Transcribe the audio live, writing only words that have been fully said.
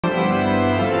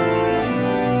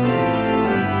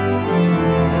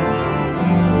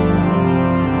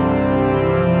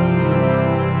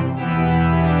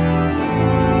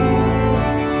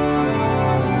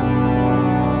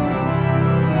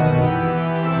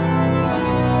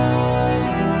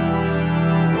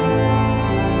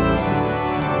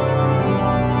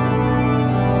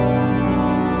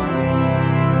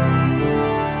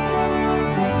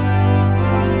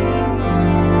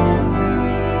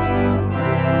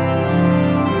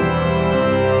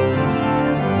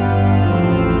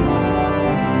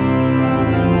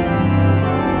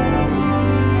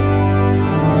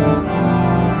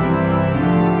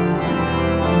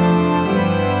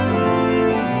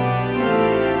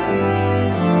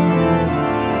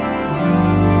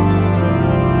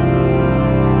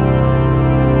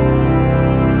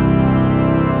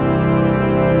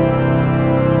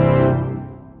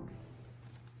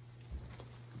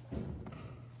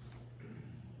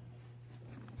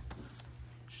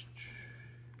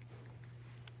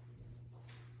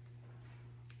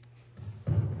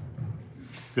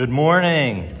Good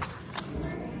morning.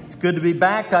 It's good to be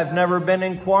back. I've never been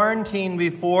in quarantine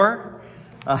before,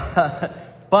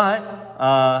 but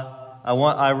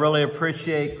I really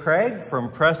appreciate Craig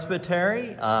from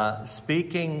Presbytery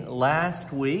speaking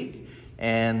last week,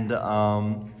 and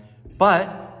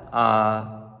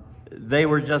they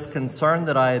were just concerned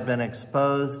that I had been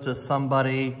exposed to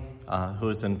somebody who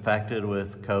was infected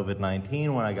with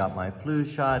COVID-19 when I got my flu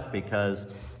shot, because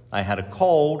I had a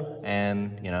cold,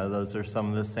 and those are some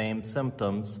of the same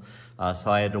symptoms. So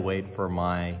I had to wait for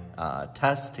my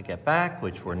test to get back,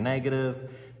 which were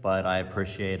negative. But I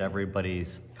appreciate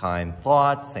everybody's kind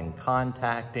thoughts and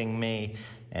contacting me,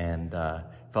 and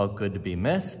felt good to be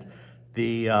missed.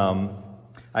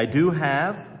 I do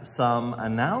have some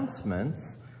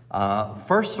announcements.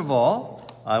 First of all,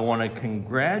 I want to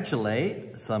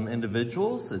congratulate some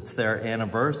individuals. It's their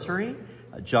anniversary.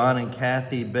 John and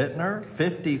Kathy Bittner,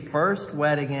 51st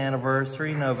wedding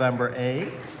anniversary, November 8th.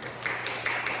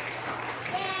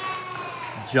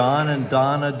 John and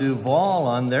Donna Duvall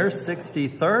on their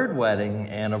 63rd wedding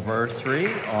anniversary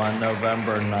on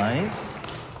November 9th.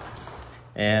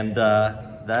 And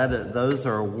those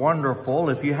are wonderful.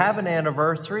 If you have an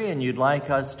anniversary and you'd like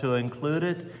us to include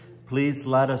it, please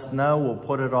let us know. We'll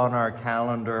put it on our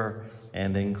calendar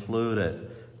and include it.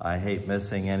 I hate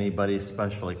missing anybody's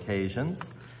special occasions.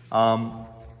 The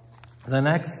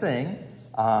next thing,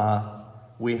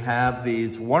 we have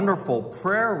these wonderful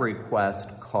prayer request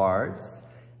cards,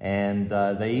 and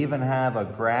they even have a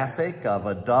graphic of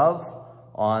a dove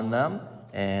on them.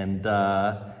 And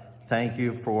thank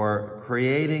you for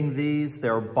creating these.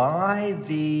 They're by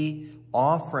the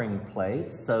offering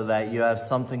plates so that you have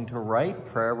something to write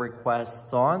prayer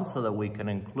requests on, so that we can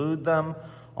include them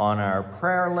on our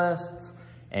prayer lists.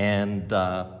 And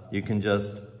you can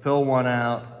just fill one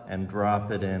out and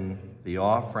drop it in the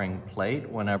offering plate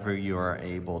whenever you are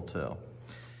able to.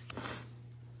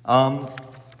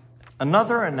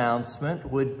 Another announcement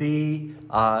would be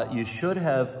you should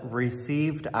have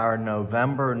received our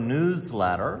November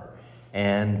newsletter,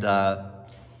 and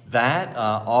that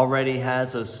already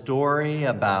has a story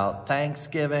about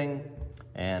Thanksgiving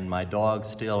and my dog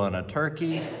stealing a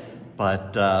turkey,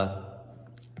 but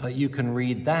you can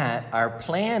read that. Our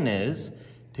plan is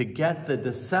to get the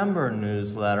December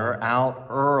newsletter out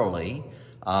early,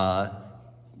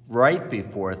 right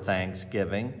before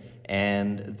Thanksgiving,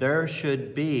 and there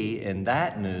should be in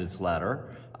that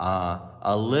newsletter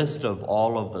a list of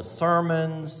all of the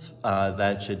sermons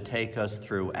that should take us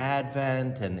through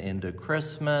Advent and into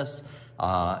Christmas,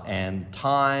 and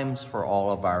times for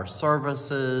all of our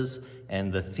services,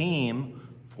 and the theme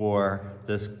for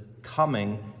this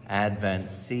coming Advent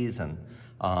season.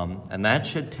 And that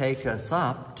should take us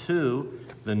up to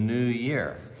the new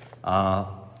year.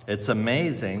 It's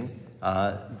amazing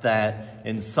that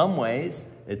in some ways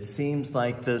it seems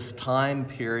like this time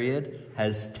period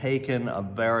has taken a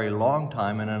very long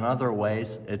time, and in other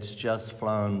ways it's just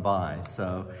flown by.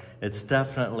 So it's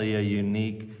definitely a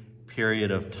unique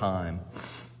period of time.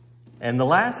 And the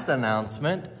last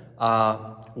announcement,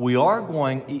 we are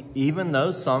going, even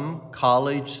though some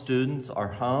college students are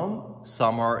home,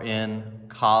 some are in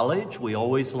college, we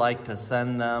always like to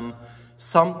send them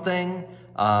something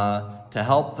to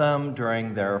help them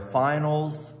during their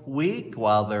finals week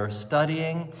while they're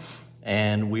studying.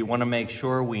 And we want to make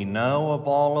sure we know of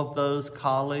all of those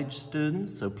college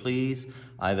students. So please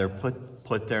either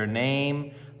put their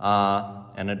name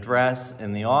and address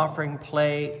in the offering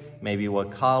plate, maybe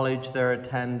what college they're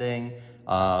attending,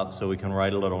 so we can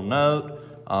write a little note,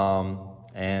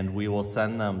 and we will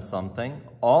send them something.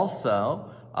 Also,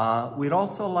 we'd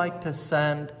also like to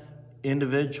send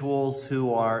individuals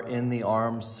who are in the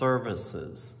armed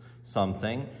services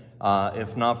something,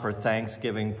 if not for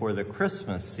Thanksgiving, for the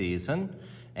Christmas season.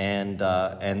 And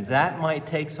that might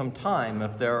take some time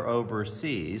if they're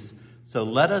overseas. So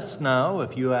let us know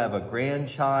if you have a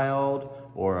grandchild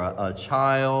or a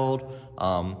child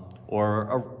or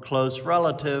a close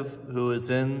relative who is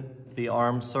in the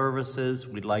armed services.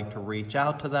 We'd like to reach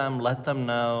out to them, let them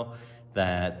know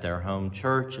that their home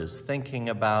church is thinking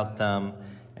about them,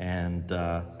 and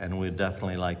we'd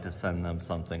definitely like to send them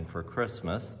something for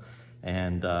Christmas.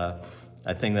 And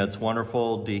I think that's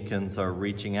wonderful. Deacons are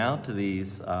reaching out to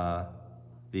these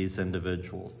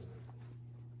individuals.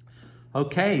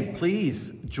 Okay,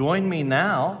 please join me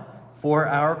now for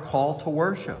our call to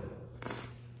worship.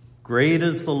 Great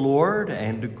is the Lord,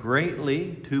 and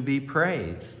greatly to be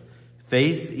praised.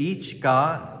 Each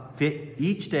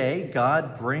day,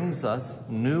 God brings us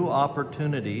new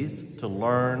opportunities to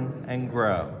learn and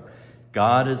grow.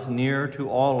 God is near to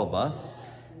all of us.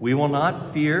 We will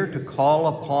not fear to call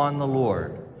upon the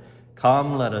Lord.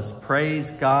 Come, let us praise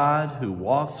God who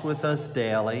walks with us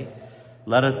daily.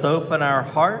 Let us open our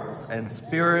hearts and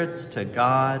spirits to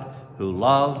God who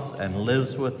loves and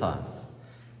lives with us.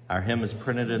 Our hymn is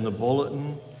printed in the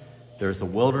bulletin. There's a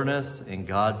wilderness in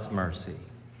God's mercy.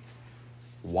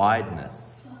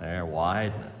 Wideness.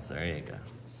 Wideness. There you go.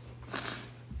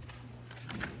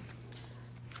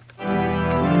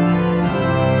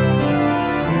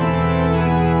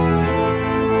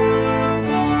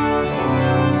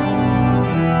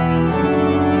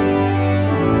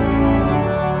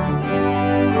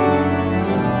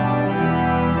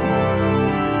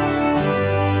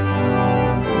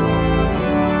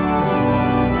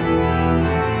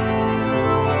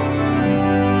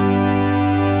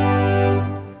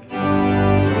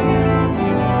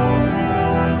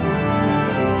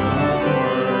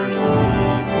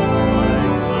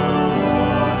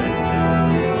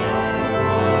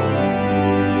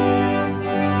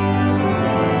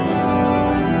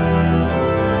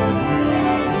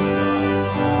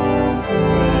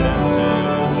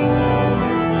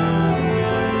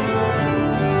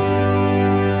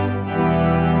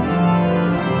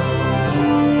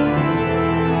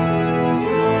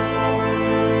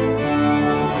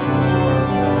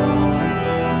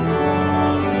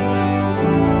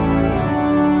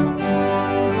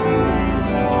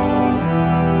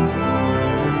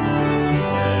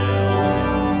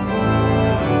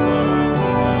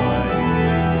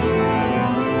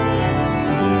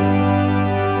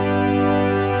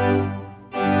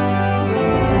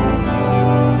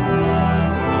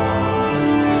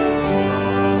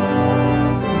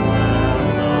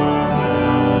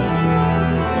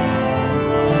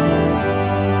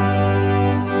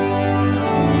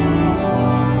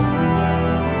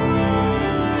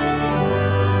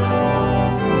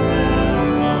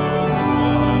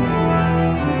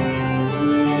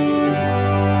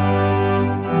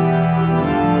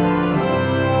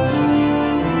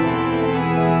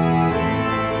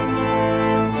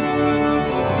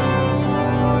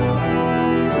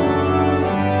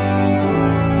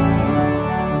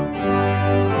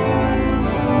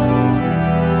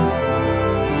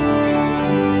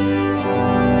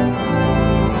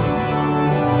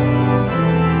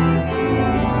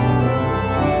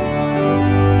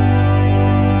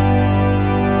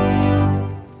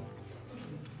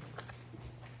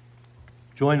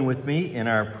 Join with me in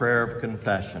our prayer of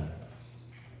confession.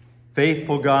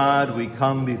 Faithful God, we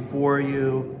come before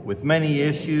you with many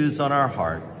issues on our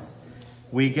hearts.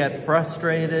 We get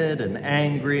frustrated and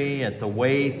angry at the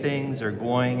way things are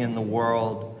going in the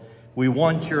world. We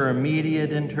want your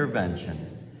immediate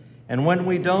intervention. And when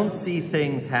we don't see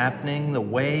things happening the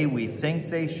way we think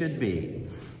they should be,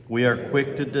 we are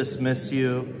quick to dismiss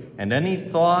you and any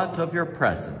thought of your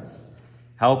presence.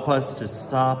 Help us to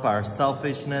stop our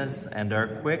selfishness and our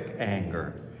quick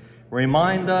anger.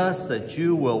 Remind us that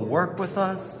you will work with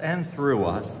us and through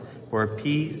us for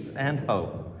peace and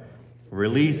hope.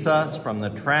 Release us from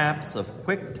the traps of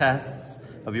quick tests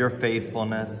of your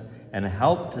faithfulness and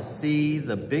help to see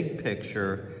the big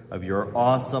picture of your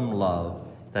awesome love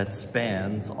that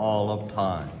spans all of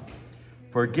time.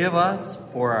 Forgive us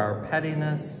for our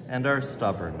pettiness and our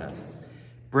stubbornness.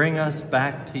 Bring us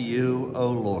back to you, O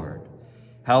Lord.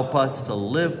 Help us to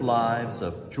live lives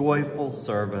of joyful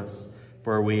service,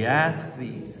 for we ask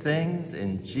these things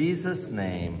in Jesus'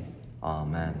 name.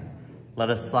 Amen. Let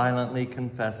us silently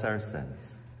confess our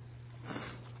sins.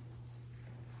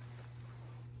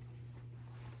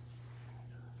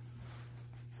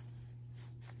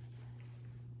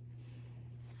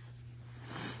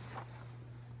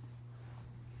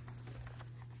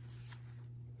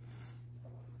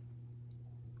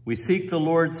 We seek the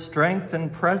Lord's strength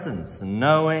and presence,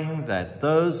 knowing that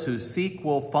those who seek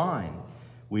will find.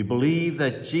 We believe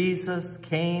that Jesus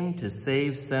came to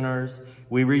save sinners.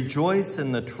 We rejoice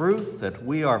in the truth that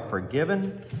we are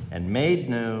forgiven and made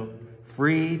new,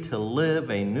 free to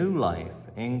live a new life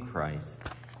in Christ.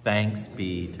 Thanks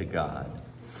be to God.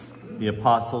 The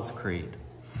Apostles' Creed.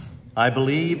 I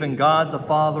believe in God the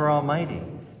Father Almighty,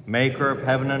 maker of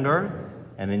heaven and earth,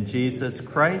 and in Jesus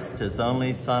Christ, his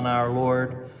only Son, our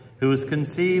Lord, who was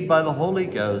conceived by the Holy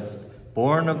Ghost,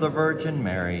 born of the Virgin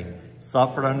Mary,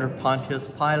 suffered under Pontius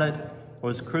Pilate,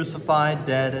 was crucified,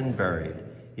 dead, and buried.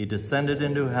 He descended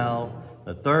into hell.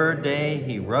 The third day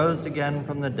he rose again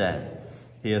from the dead.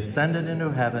 He ascended into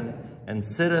heaven and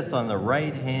sitteth on the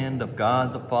right hand of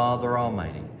God the Father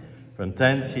Almighty. From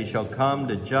thence he shall come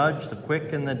to judge the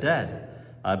quick and the dead.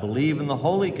 I believe in the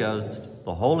Holy Ghost,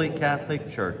 the Holy Catholic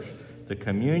Church, the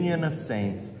communion of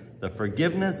saints, the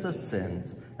forgiveness of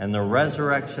sins, and the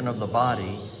resurrection of the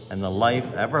body, and the life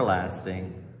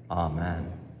everlasting.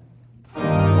 Amen.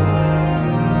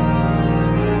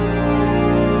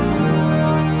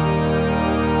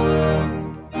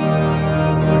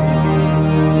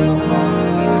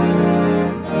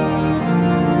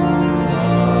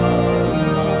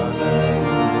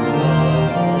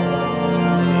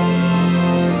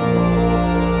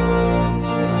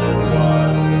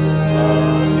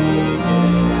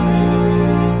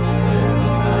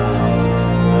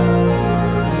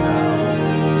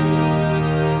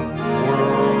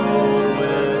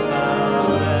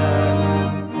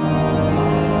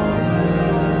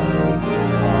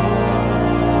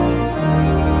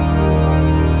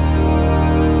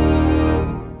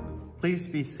 Please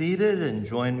be seated and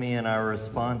join me in our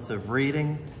responsive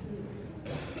reading.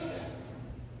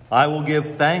 I will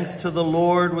give thanks to the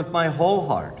Lord with my whole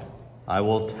heart. I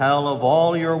will tell of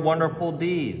all your wonderful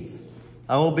deeds.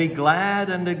 I will be glad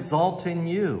and exult in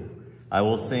you. I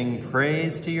will sing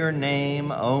praise to your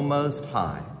name, O Most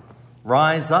High.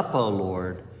 Rise up, O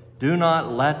Lord. Do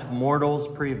not let mortals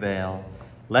prevail.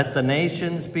 Let the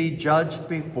nations be judged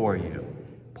before you.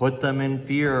 Put them in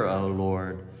fear, O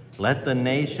Lord. Let the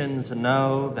nations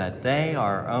know that they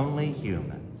are only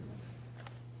human.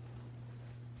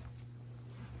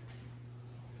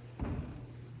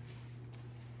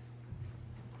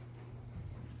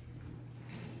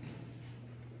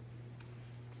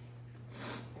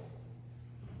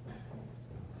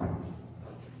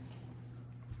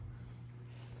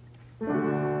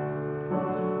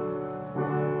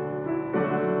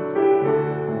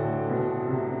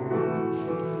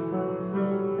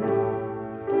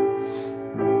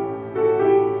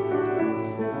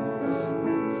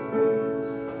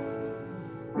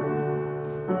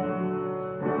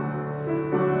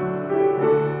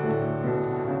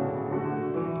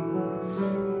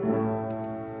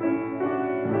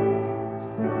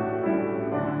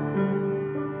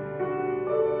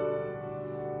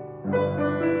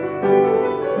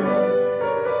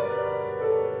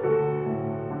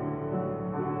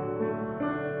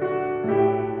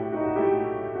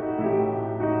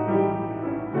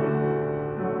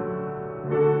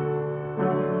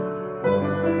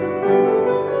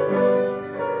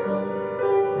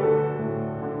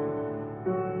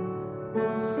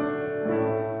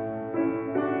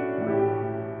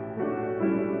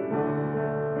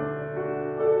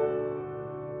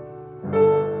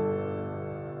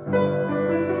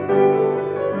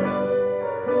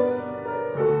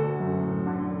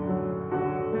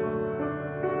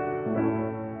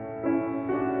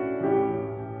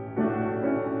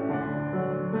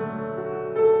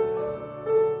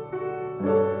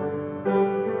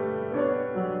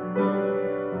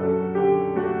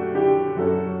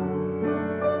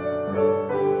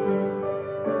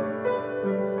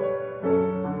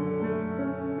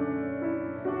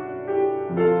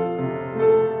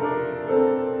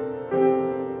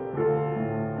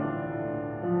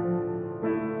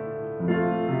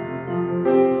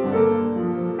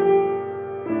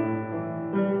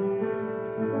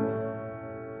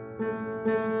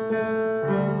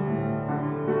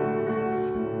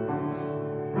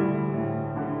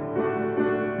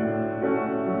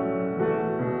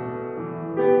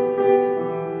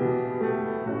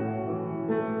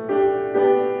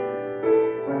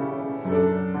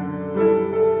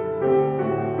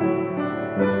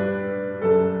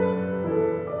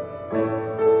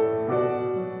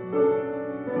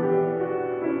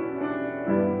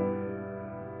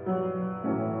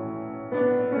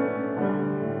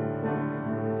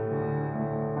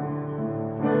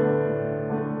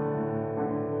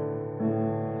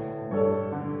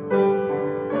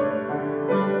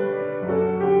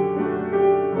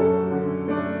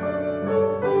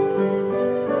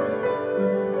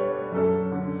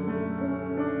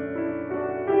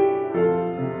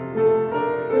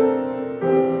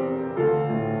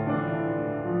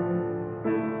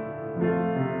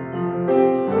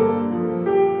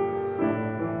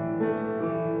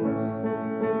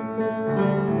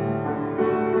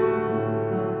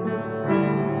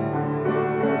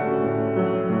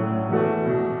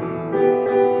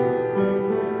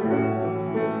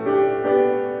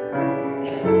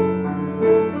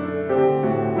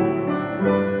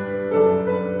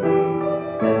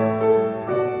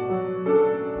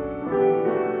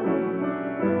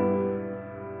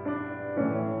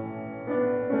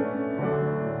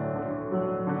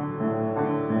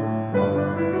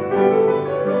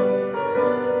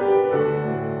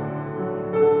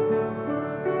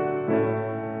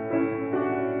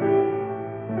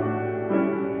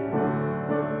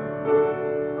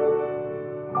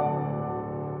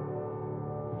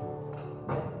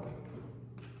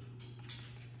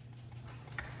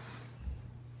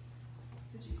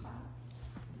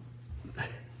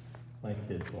 My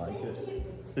kids like it.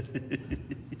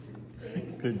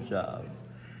 Good job.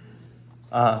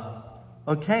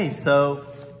 Okay, so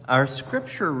our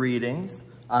scripture readings,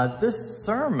 this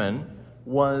sermon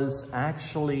was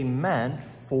actually meant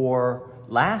for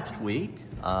last week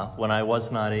when I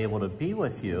was not able to be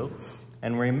with you.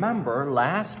 And remember,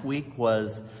 last week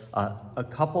was a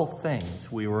couple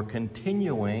things. We were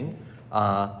continuing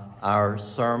our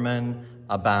sermon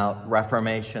about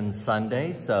Reformation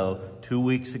Sunday. So 2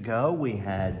 weeks ago, we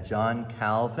had John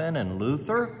Calvin and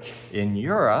Luther in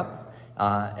Europe,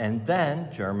 and then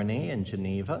Germany and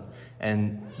Geneva.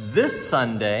 And this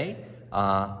Sunday,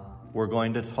 we're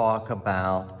going to talk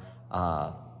about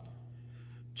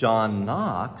John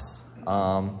Knox,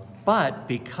 but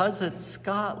because it's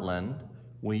Scotland,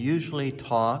 we usually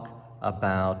talk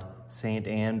about St.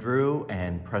 Andrew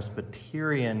and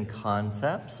Presbyterian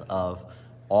concepts of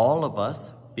all of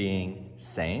us being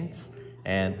saints,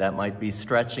 and that might be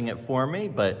stretching it for me,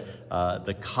 but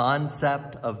the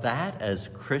concept of that as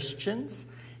Christians.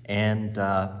 And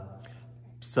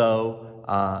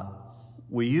so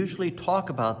we usually talk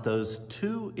about those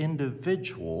two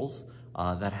individuals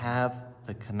that have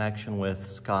the connection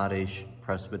with Scottish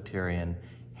Presbyterian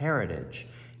heritage.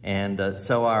 And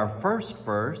so our first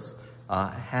verse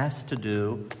has to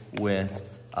do with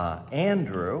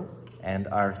Andrew, and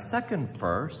our second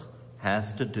verse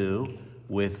has to do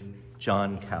with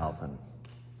John Calvin,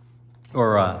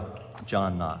 or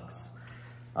John Knox.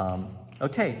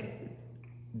 Okay,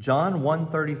 John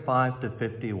 1:35 to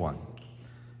 51.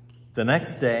 The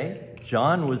next day,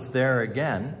 John was there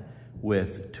again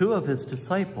with two of his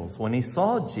disciples. When he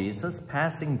saw Jesus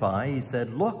passing by, he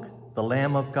said, "Look, the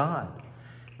Lamb of God."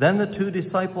 Then the two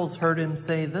disciples heard him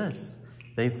say this.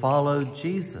 They followed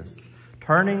Jesus.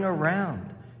 Turning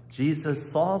around,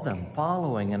 Jesus saw them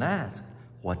following and asked,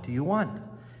 "What do you want?"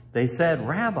 They said,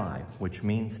 "Rabbi," which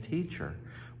means teacher,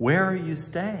 "where are you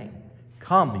staying?"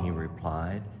 "Come," he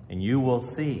replied, "and you will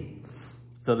see."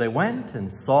 So they went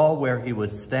and saw where he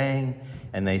was staying,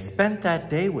 and they spent that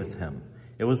day with him.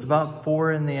 It was about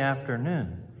 4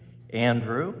 p.m.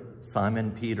 Andrew,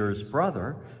 Simon Peter's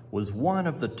brother, was one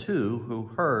of the two who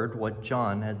heard what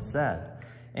John had said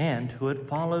and who had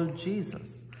followed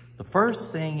Jesus. The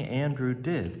first thing Andrew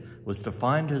did was to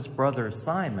find his brother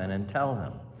Simon and tell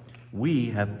him,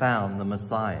 "We have found the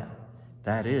Messiah,"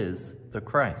 that is, the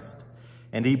Christ.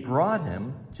 And he brought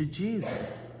him to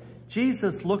Jesus.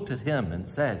 Jesus looked at him and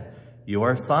said, "You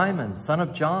are Simon, son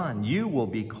of John. You will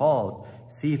be called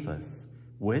Cephas,"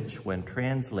 which, when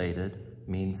translated,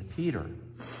 means Peter.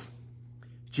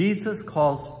 Jesus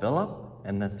calls Philip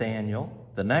and Nathanael.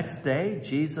 The next day,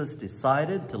 Jesus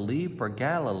decided to leave for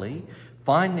Galilee.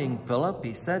 Finding Philip,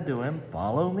 he said to him,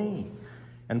 "Follow me."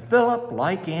 And Philip,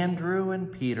 like Andrew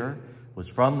and Peter, was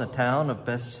from the town of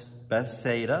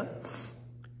Bethsaida.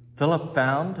 Philip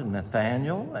found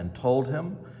Nathanael and told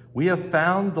him, "We have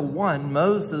found the one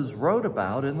Moses wrote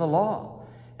about in the law,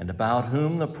 and about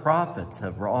whom the prophets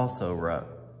have also wrote,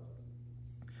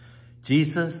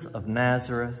 Jesus of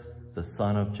Nazareth, the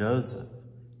son of Joseph."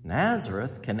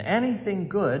 "Nazareth? Can anything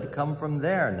good come from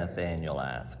there?" Nathanael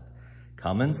asked.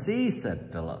 "Come and see,"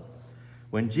 said Philip.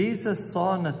 When Jesus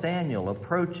saw Nathanael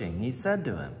approaching, he said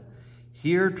to him,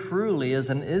 "Here truly is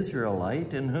an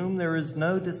Israelite in whom there is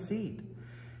no deceit."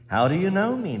 "How do you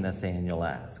know me?" Nathanael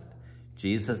asked.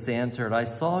 Jesus answered, "I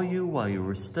saw you while you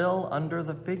were still under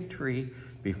the fig tree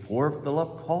before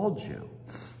Philip called you."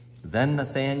 Then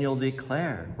Nathanael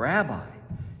declared, "Rabbi,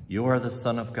 you are the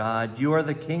Son of God. You are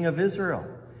the King of Israel."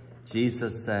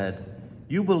 Jesus said,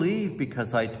 "You believe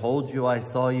because I told you I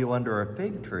saw you under a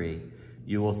fig tree.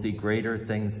 You will see greater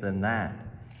things than that."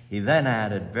 He then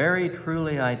added, "Very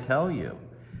truly I tell you,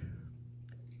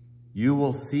 you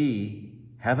will see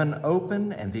heaven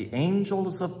open and the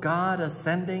angels of God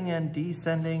ascending and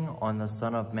descending on the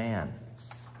Son of Man."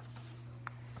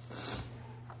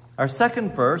 Our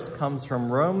second verse comes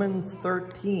from Romans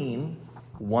 13,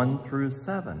 1 through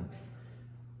 7.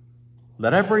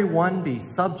 "Let everyone be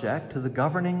subject to the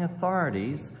governing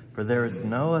authorities, for there is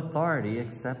no authority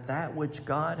except that which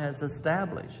God has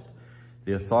established.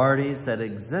 The authorities that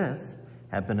exist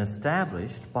have been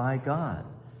established by God.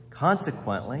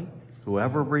 Consequently,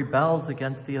 whoever rebels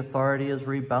against the authority is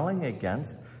rebelling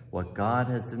against what God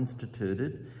has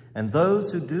instituted, and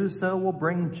those who do so will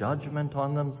bring judgment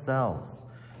on themselves.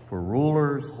 For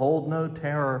rulers hold no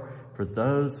terror for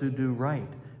those who do right,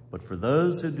 but for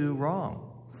those who do wrong.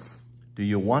 Do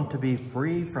you want to be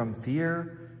free from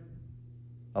fear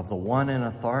of the one in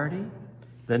authority?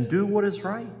 Then do what is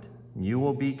right, and you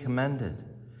will be commended.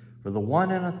 For the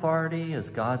one in authority is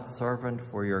God's servant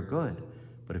for your good.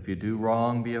 But if you do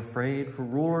wrong, be afraid, for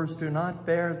rulers do not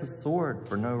bear the sword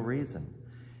for no reason.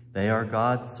 They are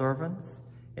God's servants,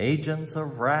 agents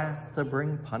of wrath to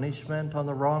bring punishment on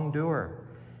the wrongdoer.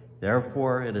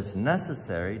 Therefore, it is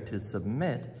necessary to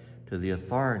submit to the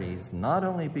authorities, not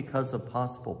only because of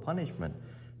possible punishment,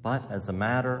 but as a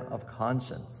matter of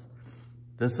conscience.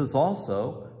 This is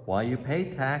also why you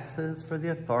pay taxes, for the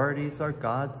authorities are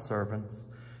God's servants.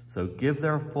 So give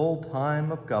their full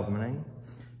time of governing.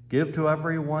 Give to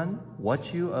everyone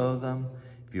what you owe them.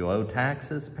 If you owe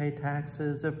taxes, pay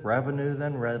taxes. If revenue,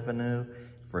 then revenue.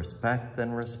 If respect,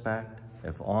 then respect.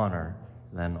 If honor,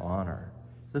 then honor.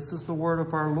 This is the word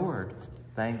of our Lord.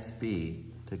 Thanks be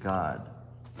to to God.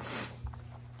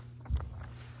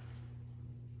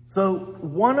 So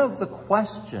one of the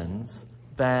questions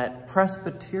that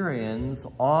Presbyterians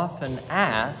often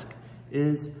ask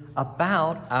is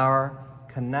about our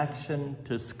connection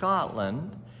to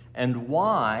Scotland and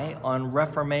why on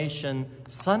Reformation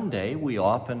Sunday we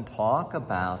often talk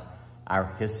about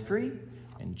our history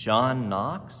and John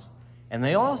Knox. And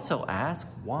they also ask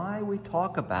why we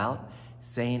talk about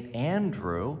St.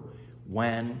 Andrew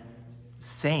when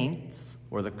saints,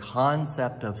 or the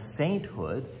concept of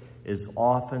sainthood, is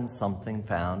often something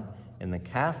found in the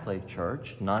Catholic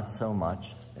Church, not so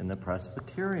much in the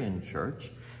Presbyterian Church.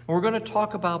 And we're going to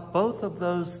talk about both of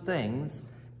those things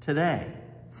today.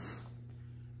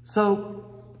 So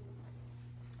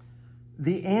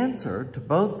the answer to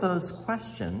both those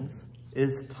questions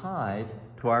is tied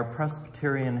to our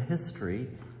Presbyterian history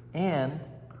and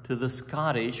to the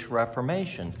Scottish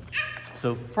Reformation.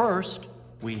 So first,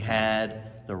 we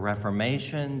had the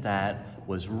Reformation that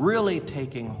was really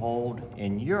taking hold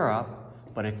in Europe,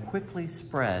 but it quickly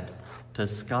spread to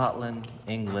Scotland,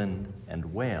 England, and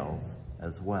Wales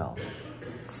as well.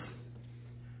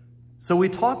 So we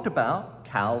talked about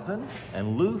Calvin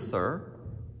and Luther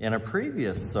in a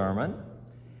previous sermon,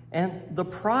 and the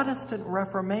Protestant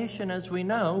Reformation, as we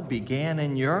know, began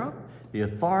in Europe. The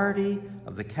authority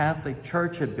of the Catholic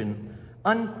Church had been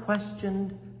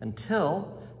unquestioned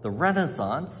until the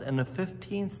Renaissance in the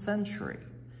 15th century,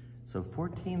 so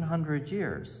 1400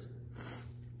 years.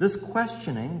 This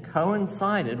questioning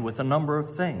coincided with a number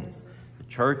of things. The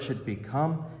church had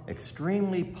become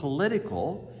extremely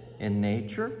political in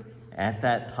nature at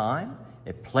that time.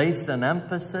 It placed an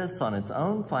emphasis on its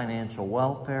own financial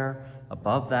welfare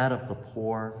above that of the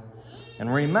poor.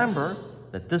 And remember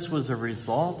that this was a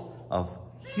result of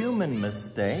human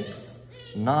mistakes,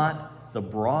 not the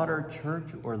broader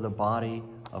church or the body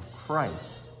of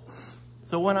Christ.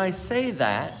 So when I say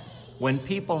that, when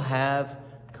people have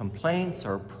complaints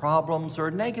or problems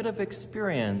or negative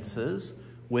experiences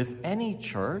with any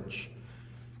church,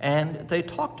 and they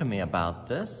talk to me about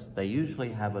this, they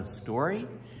usually have a story,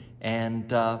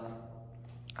 and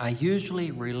I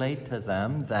usually relate to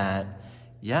them that,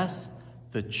 yes,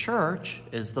 the church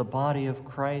is the body of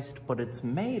Christ, but it's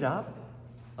made up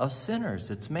of sinners.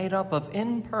 It's made up of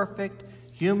imperfect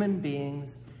human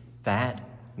beings that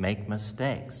make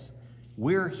mistakes.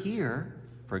 We're here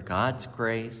for God's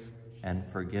grace and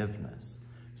forgiveness.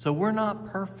 So we're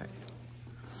not perfect.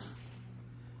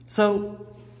 So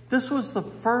this was the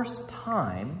first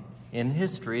time in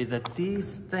history that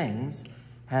these things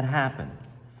had happened.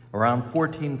 Around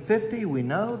 1450, we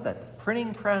know that the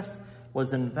printing press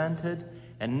was invented,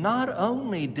 and not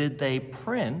only did they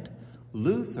print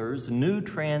Luther's new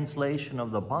translation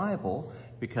of the Bible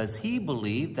because he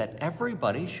believed that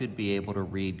everybody should be able to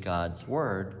read God's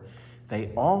word, they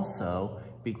also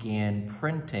began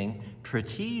printing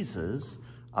treatises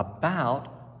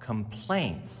about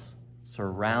complaints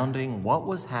surrounding what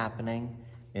was happening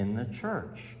in the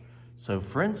church. So,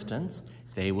 for instance,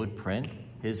 they would print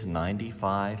his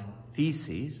 95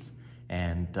 Theses,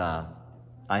 and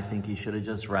I think he should have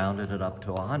just rounded it up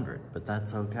to 100, but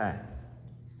that's okay.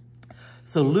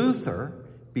 So Luther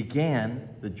began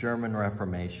the German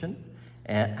Reformation,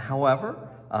 and however,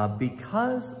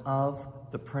 because of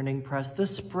the printing press,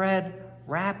 this spread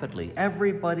rapidly.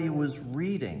 Everybody was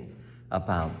reading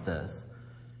about this.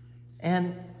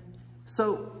 And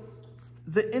so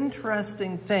the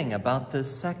interesting thing about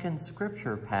this second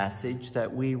scripture passage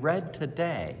that we read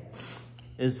today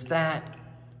is that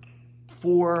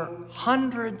for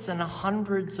hundreds and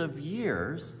hundreds of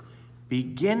years,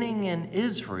 beginning in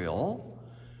Israel,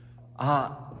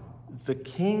 the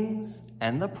kings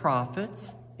and the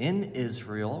prophets in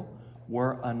Israel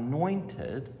were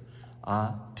anointed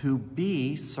to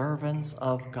be servants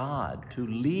of God, to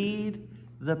lead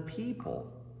the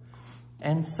people.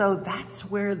 And so that's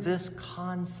where this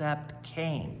concept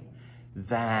came,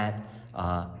 that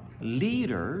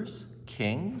leaders,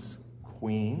 kings,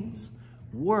 queens,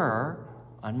 were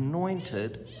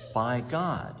anointed by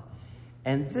God.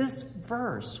 And this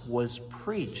verse was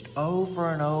preached over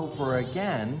and over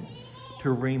again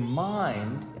to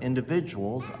remind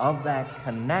individuals of that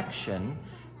connection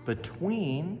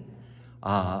between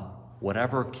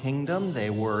whatever kingdom they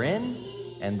were in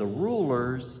and the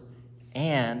rulers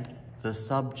and the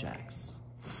subjects.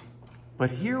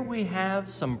 But here we have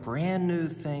some brand new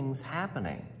things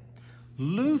happening.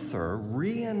 Luther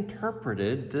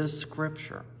reinterpreted this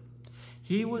scripture.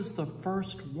 He was the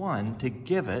first one to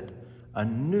give it a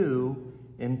new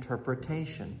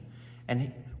interpretation.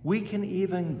 And we can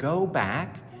even go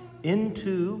back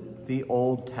into the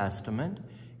Old Testament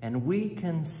and we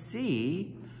can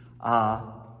see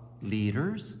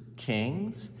leaders,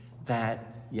 kings,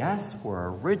 that, yes,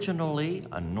 were originally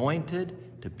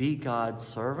anointed to be God's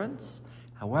servants.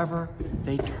 However,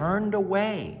 they turned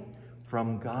away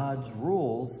from God's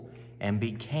rules and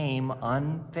became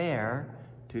unfair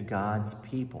to God's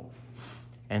people.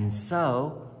 And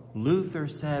so Luther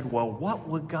said, well, what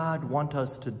would God want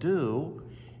us to do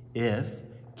if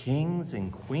kings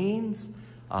and queens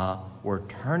were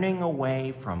turning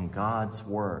away from God's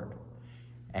word?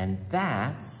 And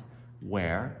that's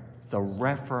where the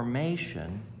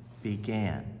Reformation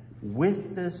began,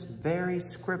 with this very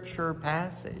scripture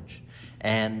passage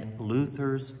and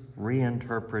Luther's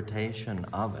reinterpretation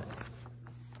of it.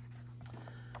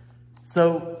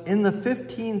 So in the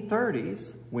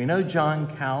 1530s, we know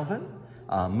John Calvin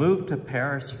moved to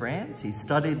Paris, France. He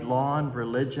studied law and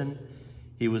religion.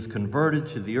 He was converted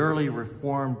to the early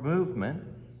Reformed movement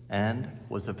and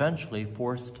was eventually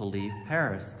forced to leave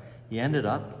Paris. He ended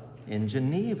up in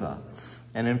Geneva.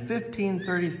 And in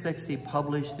 1536, he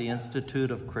published the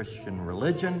Institute of Christian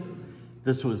Religion.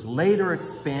 This was later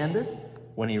expanded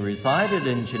when he resided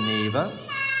in Geneva,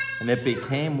 and it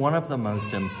became one of the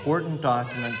most important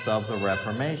documents of the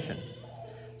Reformation.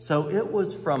 So it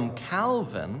was from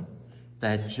Calvin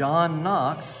that John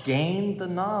Knox gained the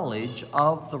knowledge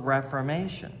of the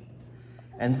Reformation.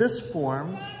 And this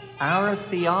forms our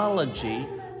theology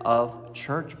of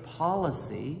church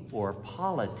policy or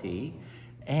polity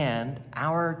and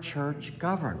our church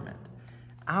government.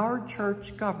 Our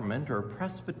church government, or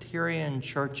Presbyterian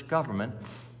church government,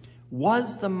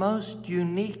 was the most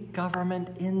unique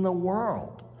government in the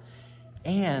world.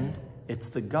 And it's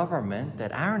the government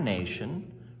that our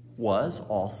nation was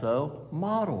also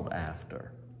modeled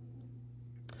after.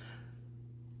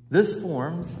 This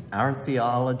forms our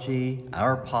theology,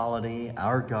 our polity,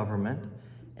 our government,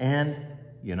 and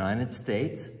United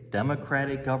States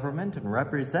democratic government and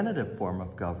representative form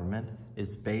of government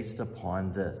is based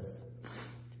upon this.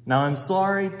 Now, I'm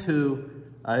sorry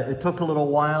it took a little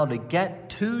while to get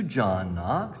to John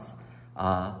Knox,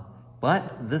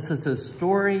 but this is a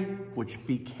story which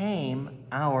became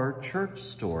our church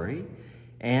story,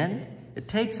 and it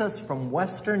takes us from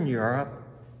Western Europe,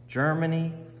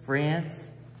 Germany, France,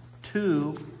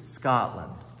 to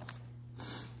Scotland.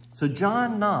 So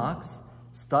John Knox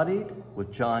studied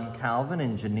with John Calvin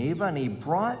in Geneva, and he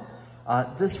brought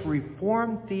this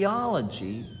Reformed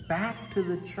theology back to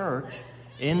the church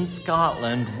in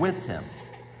Scotland with him.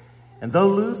 And though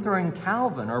Luther and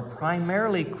Calvin are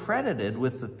primarily credited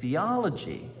with the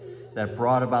theology that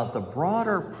brought about the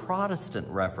broader Protestant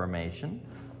Reformation,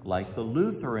 like the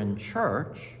Lutheran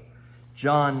Church,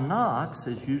 John Knox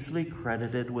is usually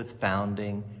credited with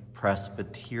founding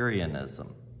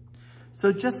Presbyterianism.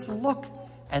 So just look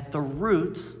at the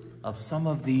roots of some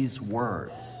of these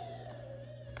words.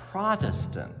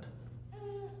 Protestant,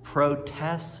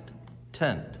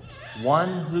 protestant,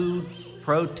 one who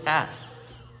protests.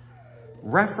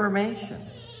 Reformation,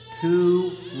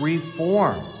 to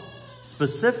reform.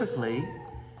 Specifically,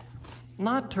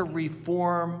 not to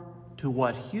reform to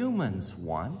what humans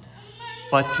want,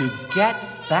 but to get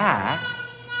back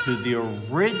to the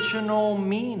original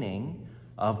meaning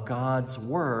of God's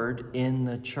word in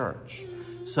the church.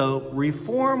 So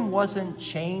reform wasn't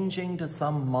changing to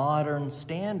some modern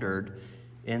standard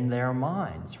in their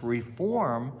minds.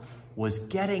 Reform was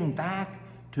getting back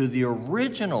to the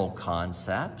original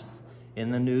concepts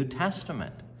in the New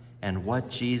Testament and what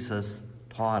Jesus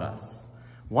taught us.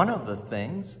 One of the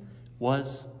things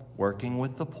was working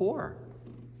with the poor.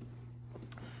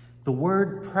 The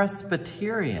word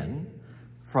Presbyterian,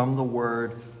 from the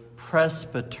word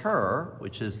presbyter,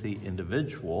 which is the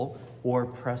individual, or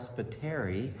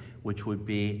presbytery, which would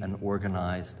be an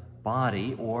organized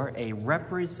body or a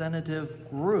representative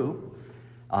group,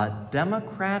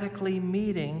 democratically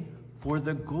meeting for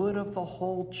the good of the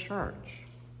whole church.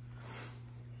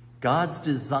 God's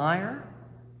desire,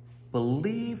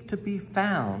 believed to be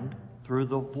found through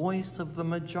the voice of the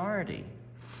majority.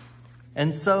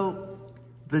 And so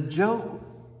the joke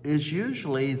is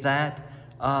usually that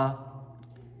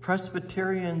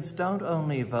Presbyterians don't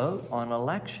only vote on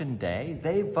election day,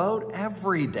 they vote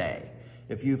every day.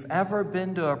 If you've ever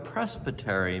been to a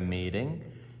presbytery meeting,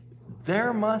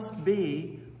 there must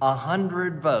be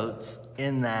 100 votes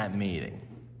in that meeting.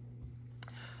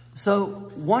 So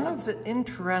one of the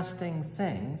interesting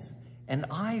things, and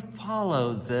I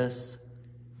follow this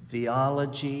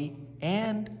theology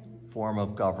and form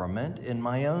of government in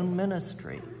my own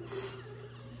ministry,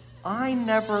 I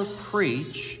never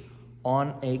preach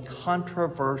on a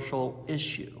controversial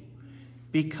issue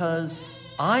because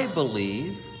I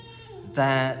believe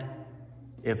that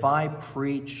if I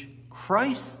preach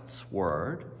Christ's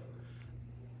word,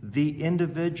 the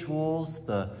individuals,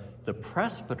 the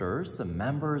presbyters, the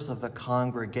members of the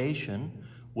congregation,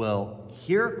 will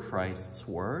hear Christ's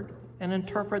word and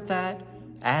interpret that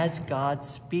as God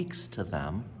speaks to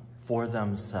them for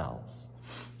themselves.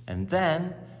 And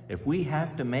then, if we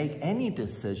have to make any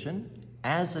decision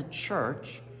as a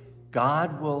church,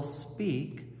 God will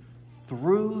speak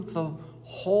through the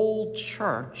whole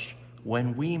church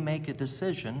when we make a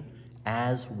decision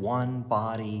as one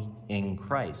body in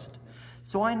Christ.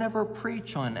 So I never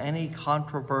preach on any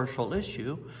controversial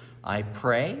issue. I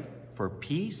pray for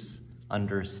peace,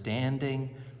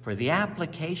 understanding, for the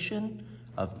application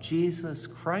of Jesus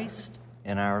Christ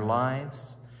in our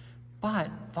lives,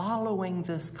 but following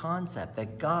this concept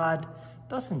that God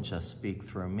doesn't just speak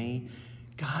through me,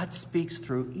 God speaks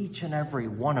through each and every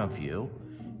one of you,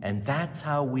 and that's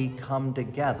how we come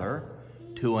together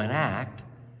to enact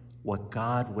what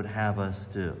God would have us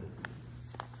do.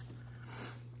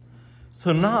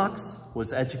 So Knox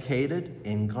was educated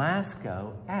in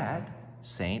Glasgow at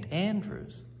St.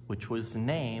 Andrews, which was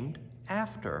named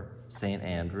after St.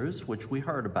 Andrews, which we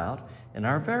heard about in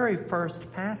our very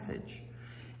first passage.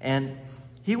 And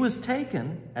he was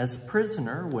taken as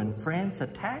prisoner when France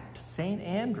attacked St.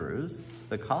 Andrews,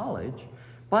 the college,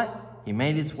 but he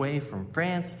made his way from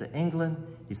France to England.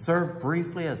 He served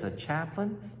briefly as a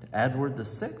chaplain to Edward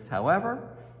VI. However,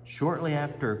 shortly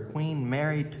after Queen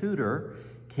Mary Tudor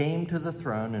came to the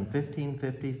throne in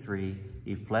 1553,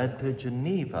 he fled to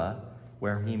Geneva,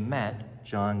 where he met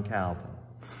John Calvin.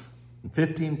 In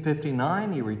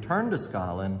 1559, he returned to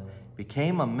Scotland,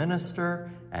 became a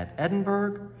minister at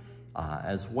Edinburgh,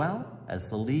 as well as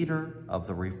the leader of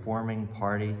the Reforming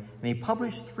Party, and he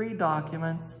published 3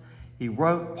 documents. He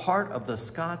wrote part of the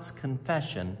Scots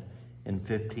Confession in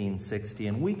 1560,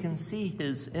 and we can see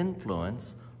his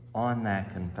influence on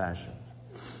that confession.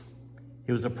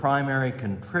 He was a primary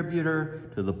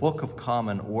contributor to the Book of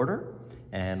Common Order,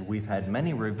 and we've had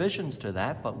many revisions to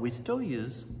that, but we still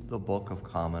use the Book of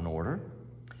Common Order.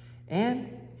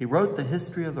 And he wrote the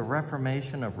history of the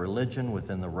Reformation of religion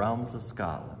within the realms of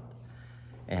Scotland,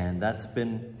 and that's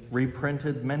been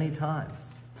reprinted many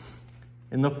times.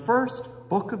 In the first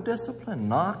Book of Discipline,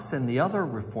 Knox and the other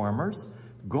reformers'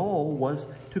 goal was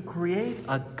to create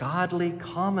a godly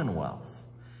commonwealth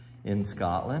in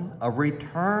Scotland, a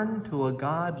return to a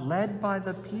God led by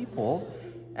the people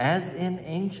as in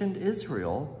ancient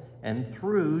Israel and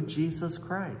through Jesus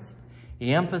Christ.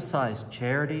 He emphasized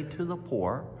charity to the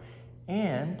poor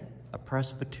and a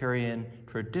Presbyterian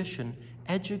tradition,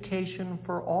 education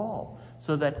for all,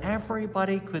 so that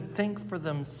everybody could think for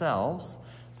themselves,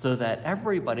 so that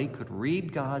everybody could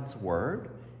read God's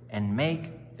word and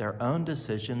make their own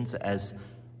decisions as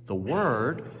the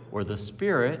word or the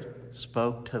Spirit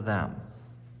spoke to them.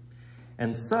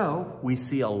 And so we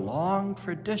see a long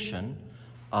tradition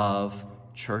of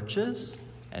churches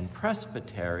and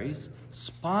presbyteries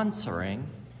sponsoring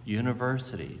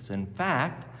universities. In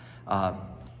fact,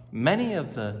 many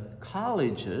of the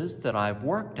colleges that I've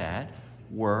worked at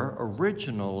were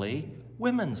originally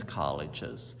women's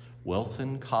colleges.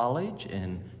 Wilson College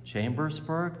in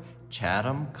Chambersburg,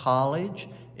 Chatham College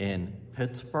in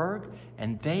Pittsburgh,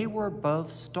 and they were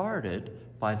both started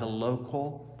by the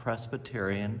local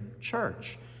Presbyterian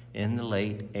church in the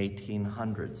late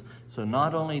 1800s. So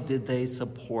not only did they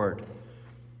support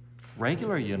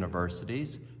regular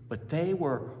universities, but they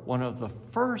were one of the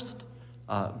first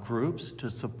groups to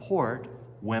support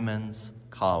women's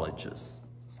colleges.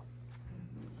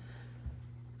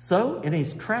 So in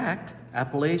his tract,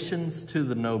 Appellations to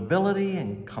the Nobility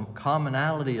and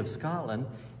Commonalty of Scotland,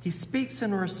 he speaks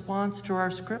in response to our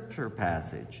scripture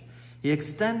passage. He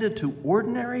extended to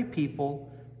ordinary people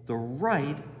the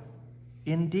right,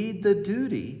 indeed the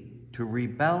duty, to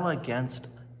rebel against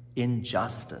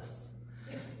injustice.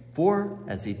 For,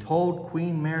 as he told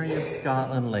Queen Mary of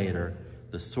Scotland later,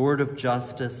 the sword of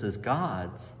justice is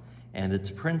God's, and its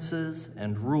princes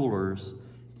and rulers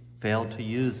fail to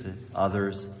use it,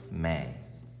 others may.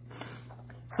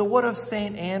 So what of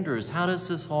St. Andrews? How does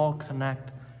this all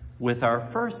connect with our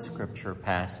first scripture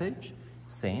passage,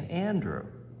 St. Andrew?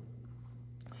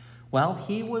 Well,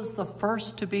 he was the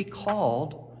first to be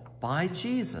called by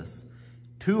Jesus.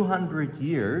 200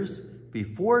 years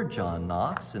before John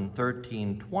Knox in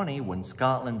 1320, when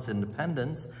Scotland's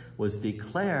independence was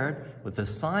declared with the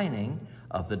signing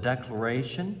of the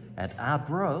Declaration at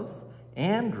Arbroath,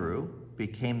 Andrew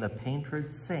became the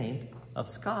patron saint of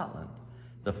Scotland.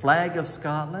 The flag of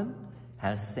Scotland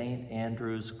has St.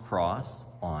 Andrew's cross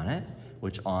on it,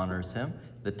 which honors him.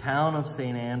 The town of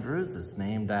St. Andrews is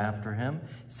named after him.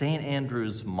 St.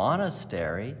 Andrew's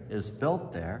Monastery is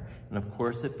built there, and of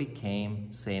course it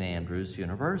became St. Andrew's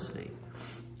University.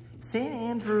 St.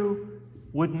 Andrew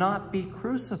would not be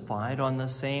crucified on the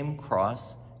same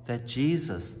cross that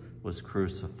Jesus was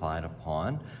crucified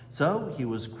upon. So he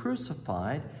was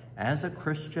crucified as a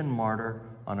Christian martyr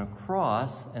on a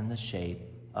cross in the shape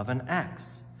of an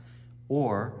X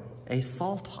or a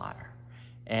saltire.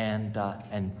 And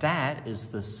that is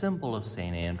the symbol of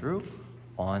St. Andrew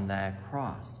on that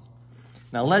cross.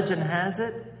 Now, legend has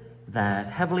it that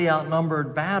heavily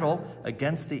outnumbered battle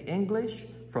against the English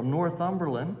from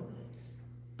Northumberland,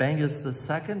 Bengus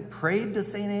II prayed to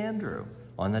St. Andrew.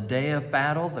 On the day of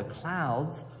battle, the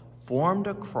clouds formed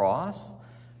a cross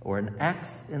or an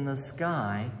X in the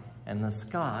sky, and the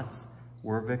Scots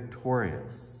were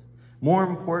victorious. More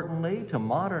importantly, to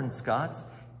modern Scots,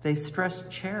 they stressed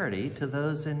charity to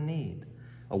those in need,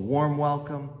 a warm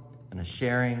welcome and a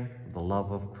sharing of the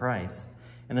love of Christ.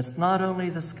 And it's not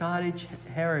only the Scottish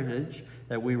heritage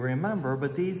that we remember,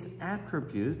 but these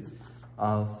attributes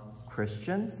of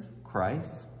Christians,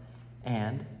 Christ,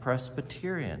 and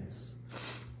Presbyterians.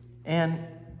 And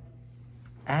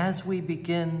as we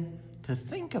begin to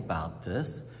think about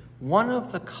this, one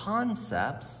of the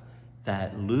concepts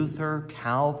that Luther,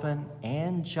 Calvin,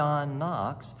 and John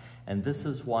Knox, and this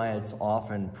is why it's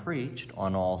often preached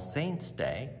on All Saints'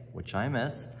 Day, which I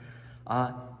miss,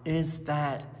 is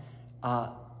that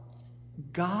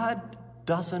God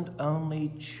doesn't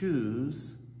only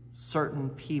choose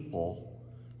certain people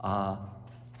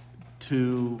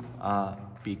to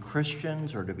be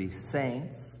Christians or to be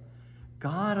saints.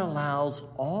 God allows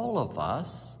all of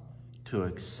us to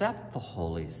accept the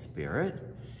Holy Spirit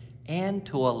and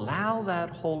to allow that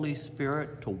Holy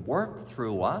Spirit to work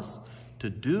through us to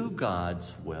do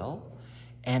God's will,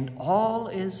 and all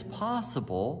is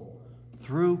possible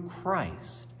through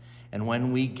Christ. And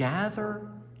when we gather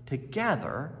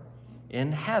together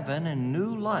in heaven in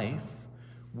new life,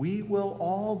 we will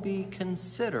all be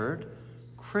considered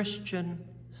Christian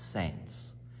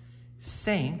saints.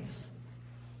 Saints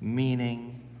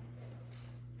meaning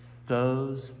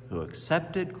those who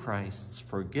accepted Christ's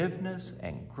forgiveness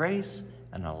and grace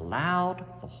and allowed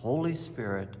the Holy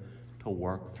Spirit to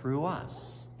work through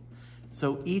us.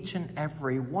 So each and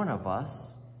every one of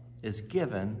us is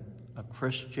given a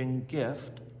Christian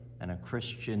gift and a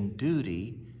Christian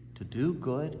duty to do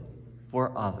good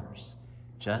for others,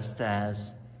 just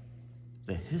as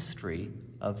the history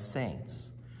of saints.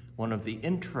 One of the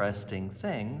interesting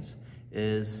things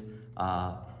is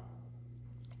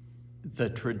the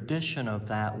tradition of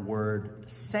that word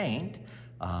saint.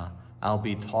 I'll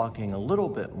be talking a little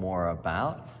bit more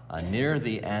about near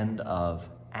the end of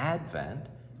Advent,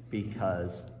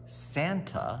 because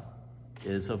Santa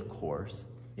is, of course,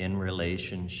 in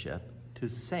relationship to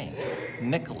Saint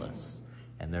Nicholas.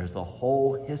 And there's a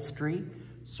whole history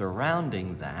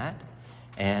surrounding that.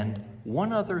 And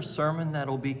one other sermon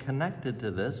that'll be connected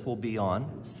to this will be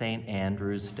on St.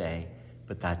 Andrew's Day,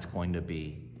 but that's going to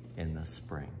be in the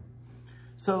spring.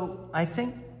 So I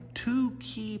think two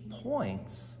key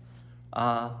points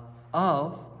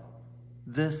of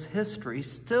this history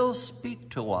still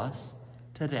speak to us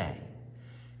today.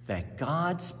 That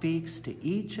God speaks to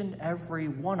each and every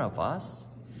one of us,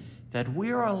 that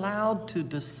we are allowed to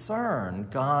discern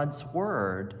God's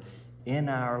word in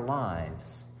our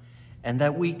lives, and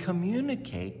that we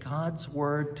communicate God's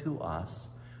word to us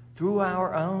through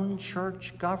our own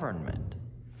church government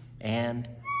and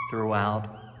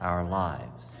throughout our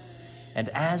lives. And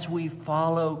as we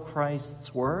follow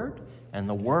Christ's word and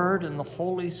the word in the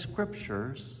Holy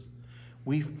Scriptures,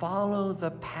 we follow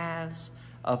the paths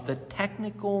of the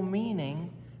technical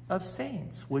meaning of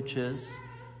saints, which is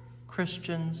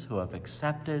Christians who have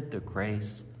accepted the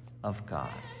grace of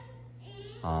God.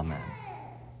 Amen.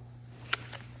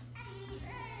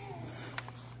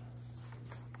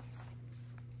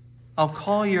 I'll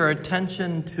call your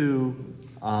attention to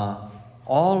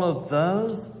all of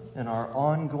those in our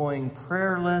ongoing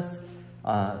prayer list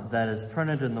that is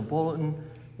printed in the bulletin.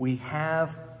 We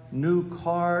have new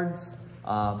cards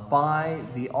by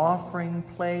the offering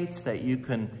plates that you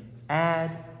can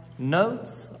add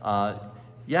notes.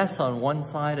 Yes, on one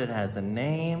side it has a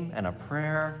name and a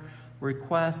prayer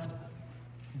request,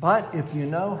 but if you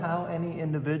know how any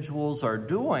individuals are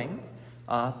doing,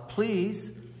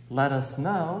 please let us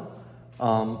know.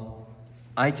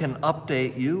 I can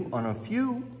update you on a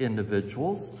few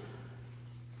individuals.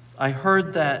 I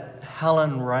heard that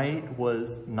Helen Wright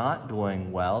was not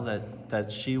doing well,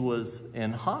 that she was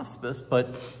in hospice,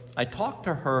 but I talked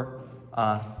to her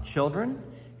children,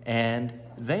 and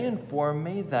they informed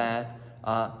me that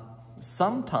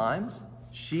sometimes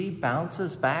she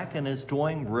bounces back and is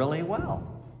doing really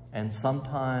well, and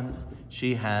sometimes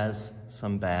she has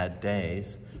some bad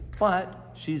days, but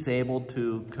she's able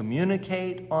to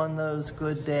communicate on those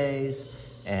good days,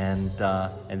 and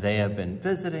they have been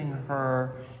visiting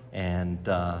her, and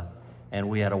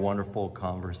we had a wonderful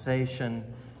conversation,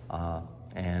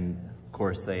 and of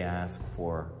course they asked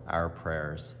for our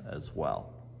prayers as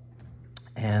well.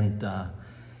 And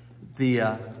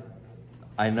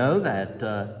I know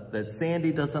that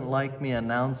Sandy doesn't like me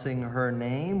announcing her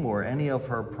name or any of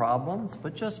her problems,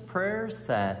 but just prayers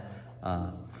that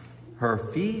her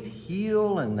feet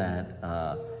heal, and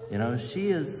that she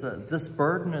is this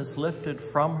burden is lifted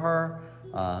from her,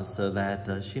 so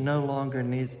that she no longer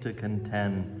needs to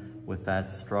contend with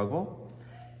that struggle.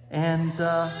 And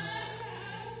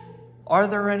are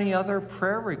there any other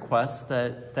prayer requests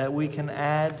that we can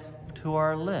add to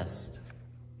our list?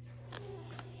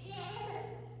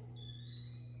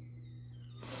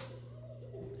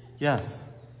 Yes.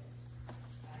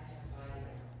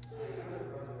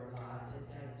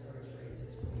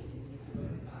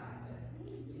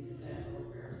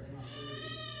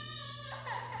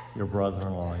 Your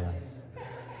brother-in-law, yes.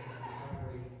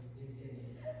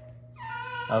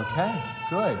 Okay,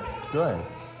 good.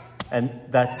 And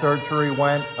that surgery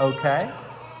went okay?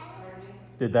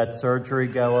 Did that surgery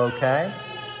go okay?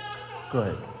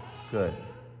 Good.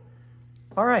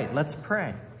 All right, let's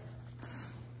pray.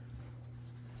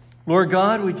 Lord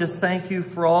God, we just thank you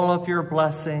for all of your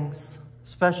blessings,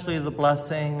 especially the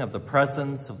blessing of the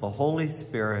presence of the Holy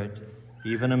Spirit,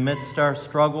 even amidst our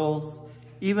struggles,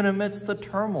 even amidst the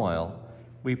turmoil.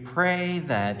 We pray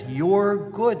that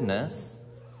your goodness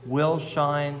will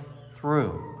shine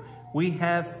through. We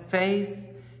have faith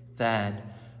that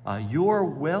your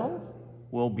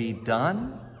will be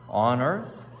done on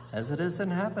earth as it is in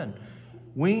heaven.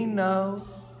 We know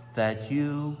that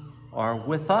you are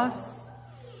with us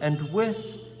and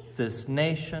with this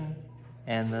nation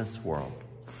and this world.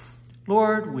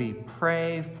 Lord, we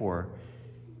pray for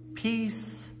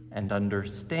peace and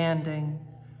understanding,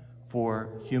 for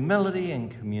humility and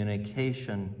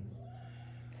communication,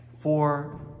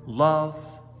 for love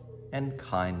and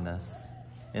kindness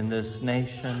in this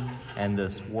nation and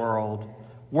this world.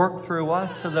 Work through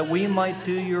us so that we might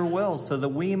do your will, so that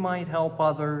we might help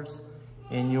others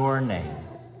in your name.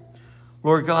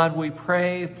 Lord God, we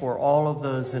pray for all of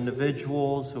those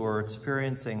individuals who are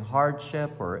experiencing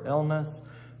hardship or illness,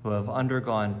 who have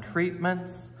undergone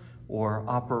treatments or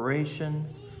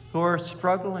operations, who are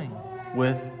struggling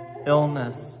with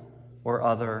illness or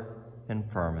other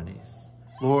infirmities.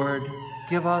 Lord,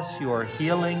 give us your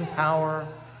healing power,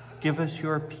 give us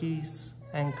your peace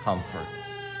and comfort.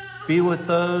 Be with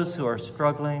those who are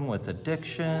struggling with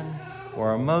addiction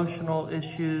or emotional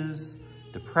issues,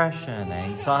 depression,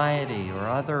 anxiety, or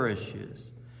other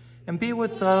issues. And be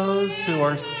with those who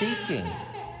are seeking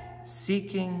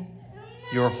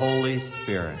your Holy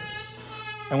Spirit.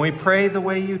 And we pray the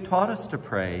way you taught us to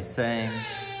pray, saying,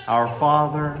 Our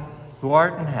Father, who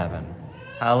art in heaven,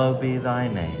 hallowed be thy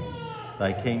name.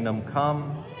 Thy kingdom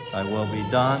come, thy will be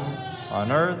done,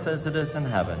 on earth as it is in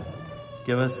heaven.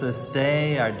 Give us this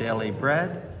day our daily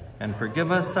bread, and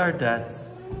forgive us our debts,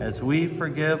 as we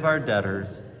forgive our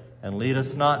debtors. And lead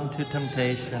us not into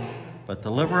temptation, but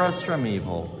deliver us from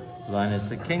evil. For thine is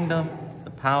the kingdom,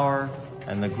 the power,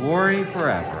 and the glory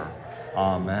forever.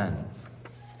 Amen.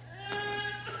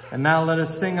 And now let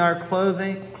us sing our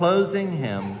closing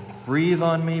hymn, Breathe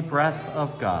on Me, Breath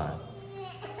of God.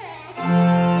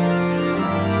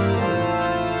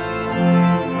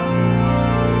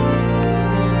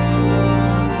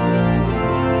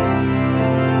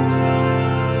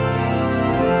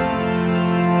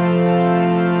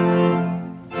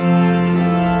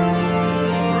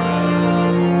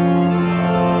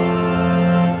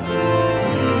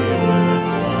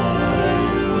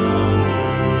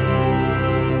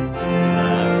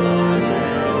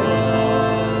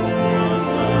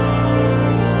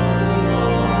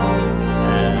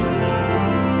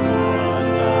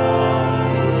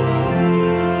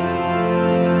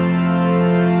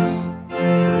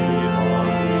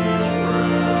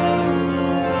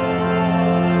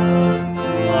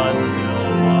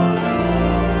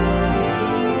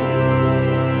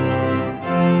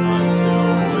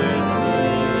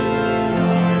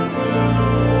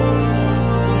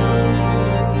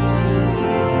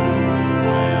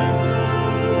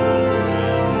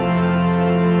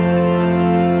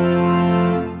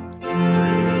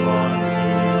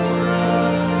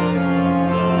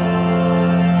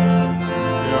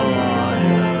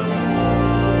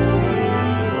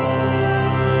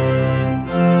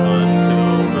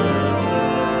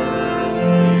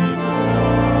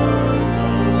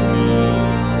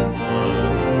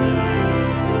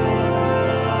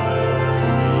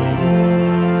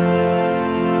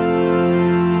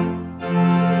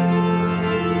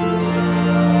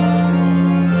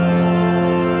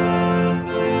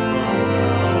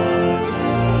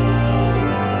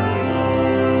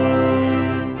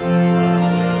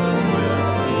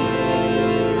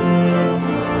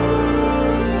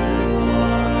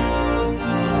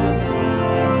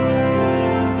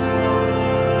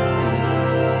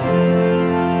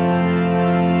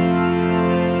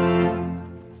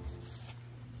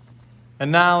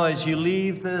 And now as you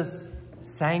leave this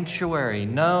sanctuary,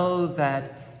 know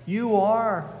that you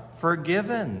are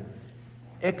forgiven.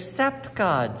 Accept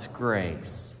God's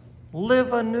grace.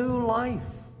 Live a new life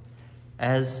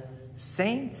as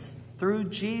saints through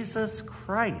Jesus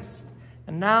Christ.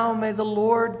 And now may the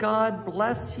Lord God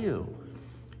bless you.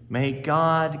 May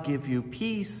God give you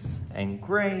peace and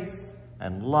grace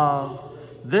and love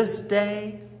this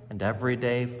day and every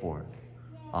day forth.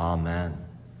 Amen.